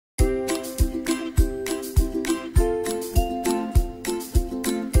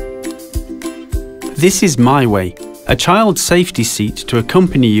This is MYWAY, a child safety seat to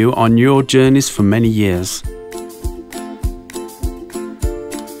accompany you on your journeys for many years.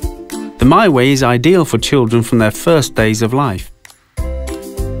 The MYWAY is ideal for children from their first days of life.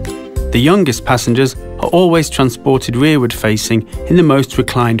 The youngest passengers are always transported rearward facing in the most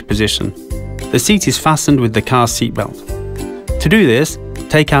reclined position. The seat is fastened with the car seat belt. To do this,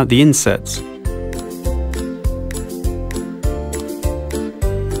 take out the inserts.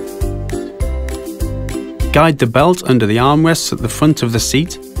 Guide the belt under the armrests at the front of the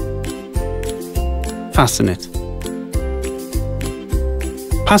seat. Fasten it.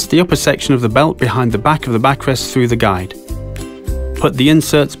 Pass the upper section of the belt behind the back of the backrest through the guide. Put the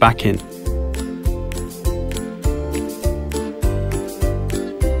inserts back in.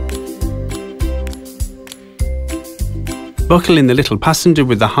 Buckle in the little passenger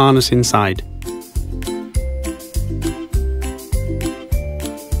with the harness inside.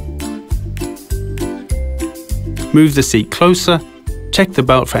 Move the seat closer, check the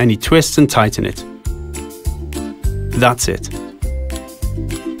belt for any twists and tighten it. That's it.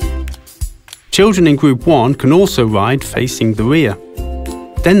 Children in Group 1 can also ride facing the rear.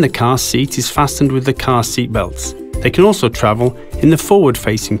 Then the car seat is fastened with the car seat belts. They can also travel in the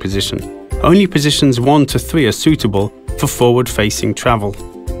forward-facing position. Only positions 1 to 3 are suitable for forward-facing travel.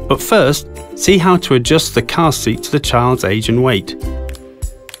 But first, see how to adjust the car seat to the child's age and weight.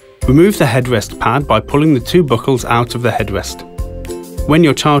 Remove the headrest pad by pulling the 2 buckles out of the headrest. When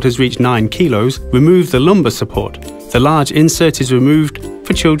your child has reached 9 kilos, remove the lumbar support. The large insert is removed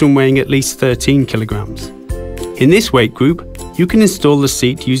for children weighing at least 13 kilograms. In this weight group, you can install the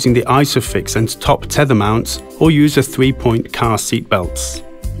seat using the Isofix and top tether mounts or use a 3-point car seat belts.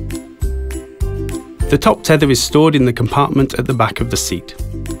 The top tether is stored in the compartment at the back of the seat.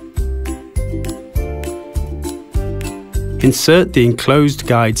 Insert the enclosed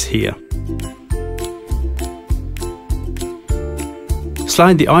guides here.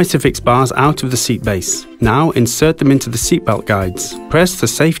 Slide the Isofix bars out of the seat base. Now insert them into the seatbelt guides. Press the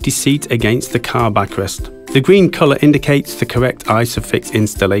safety seat against the car backrest. The green colour indicates the correct Isofix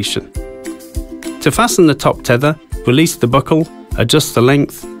installation. To fasten the top tether, release the buckle, adjust the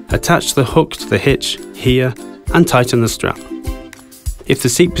length, attach the hook to the hitch here and tighten the strap. If the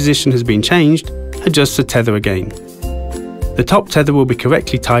seat position has been changed, adjust the tether again. The top tether will be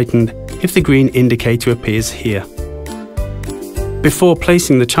correctly tightened if the green indicator appears here. Before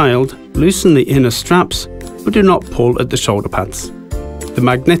placing the child, loosen the inner straps, but do not pull at the shoulder pads. The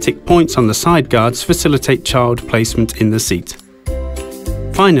magnetic points on the side guards facilitate child placement in the seat.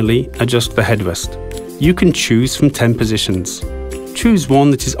 Finally, adjust the headrest. You can choose from 10 positions. Choose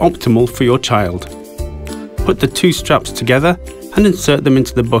one that is optimal for your child. Put the 2 straps together and insert them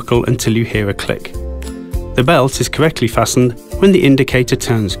into the buckle until you hear a click. The belt is correctly fastened when the indicator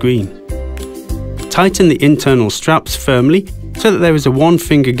turns green. Tighten the internal straps firmly so that there is a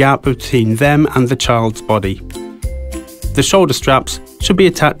 1-finger gap between them and the child's body. The shoulder straps should be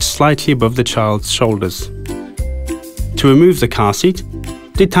attached slightly above the child's shoulders. To remove the car seat,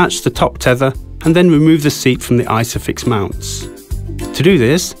 detach the top tether and then remove the seat from the Isofix mounts. To do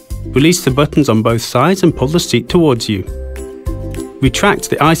this, release the buttons on both sides and pull the seat towards you. Retract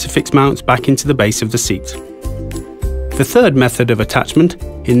the Isofix mounts back into the base of the seat. The third method of attachment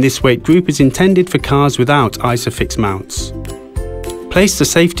in this weight group is intended for cars without Isofix mounts. Place the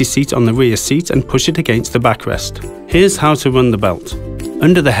safety seat on the rear seat and push it against the backrest. Here's how to run the belt.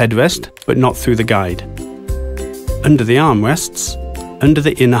 Under the headrest, but not through the guide. Under the armrests, under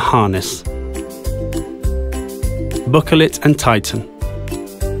the inner harness. Buckle it and tighten.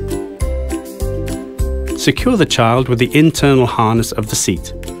 Secure the child with the internal harness of the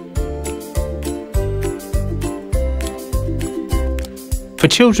seat. For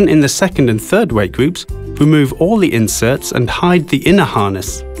children in the second and third weight groups, remove all the inserts and hide the inner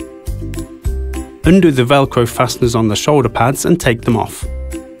harness. Undo the Velcro fasteners on the shoulder pads and take them off.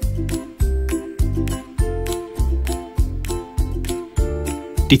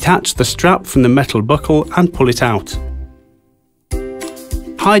 Detach the strap from the metal buckle and pull it out.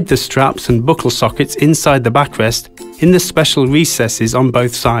 Hide the straps and buckle sockets inside the backrest in the special recesses on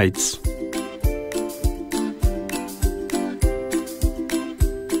both sides.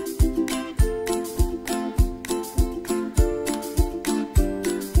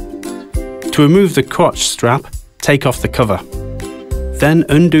 To remove the crotch strap, take off the cover. Then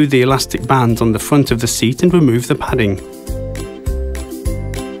undo the elastic bands on the front of the seat and remove the padding.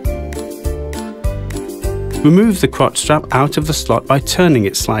 Remove the crotch strap out of the slot by turning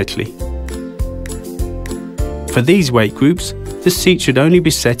it slightly. For these weight groups, the seat should only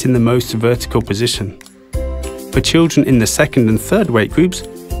be set in the most vertical position. For children in the second and third weight groups,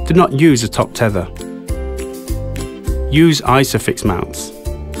 do not use a top tether. Use ISOFIX mounts.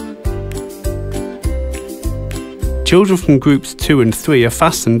 Children from groups 2 and 3 are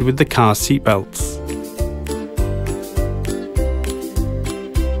fastened with the car seat belts.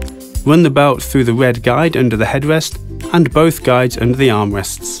 Run the belt through the red guide under the headrest and both guides under the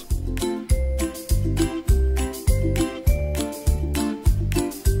armrests.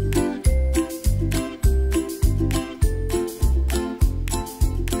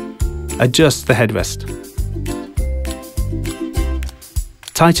 Adjust the headrest.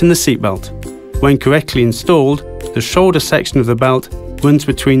 Tighten the seatbelt. When correctly installed, the shoulder section of the belt runs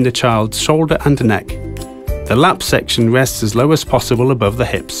between the child's shoulder and neck. The lap section rests as low as possible above the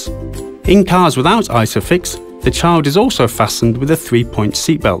hips. In cars without ISOFIX, the child is also fastened with a 3-point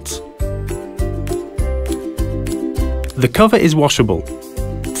seatbelt. The cover is washable.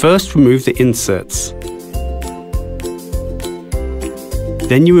 First, remove the inserts.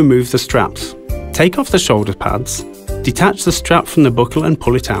 Then you remove the straps. Take off the shoulder pads, detach the strap from the buckle and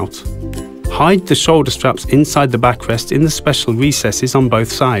pull it out. Hide the shoulder straps inside the backrest in the special recesses on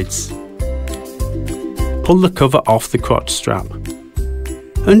both sides. Pull the cover off the crotch strap.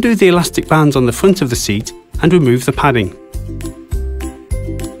 Undo the elastic bands on the front of the seat and remove the padding.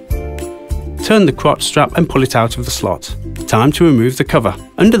 Turn the crotch strap and pull it out of the slot. Time to remove the cover.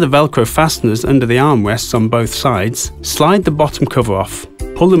 Under the Velcro fasteners under the armrests on both sides, slide the bottom cover off.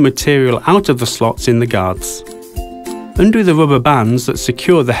 Pull the material out of the slots in the guards. Undo the rubber bands that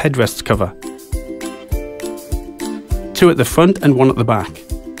secure the headrest cover. 2 at the front and 1 at the back.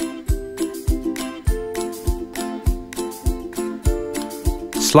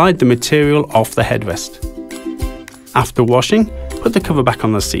 Slide the material off the headrest. After washing, put the cover back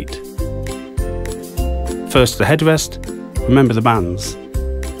on the seat. First the headrest, remember the bands.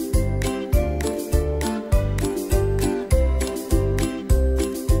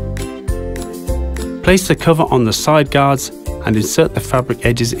 Place the cover on the side guards and insert the fabric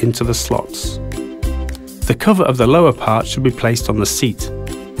edges into the slots. The cover of the lower part should be placed on the seat.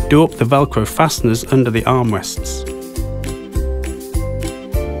 Do up the Velcro fasteners under the armrests.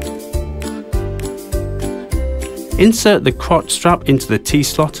 Insert the crotch strap into the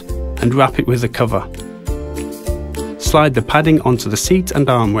T-slot and wrap it with the cover. Slide the padding onto the seat and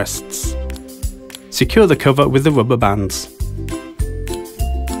armrests. Secure the cover with the rubber bands.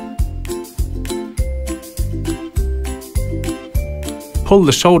 Pull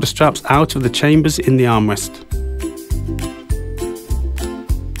the shoulder straps out of the chambers in the armrest.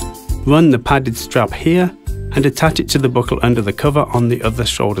 Run the padded strap here and attach it to the buckle under the cover on the other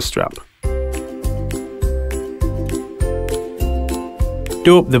shoulder strap.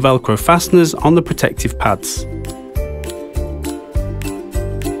 Do up the Velcro fasteners on the protective pads.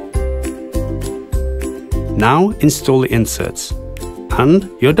 Now install the inserts. And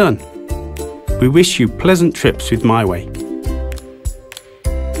you're done. We wish you pleasant trips with MYWAY.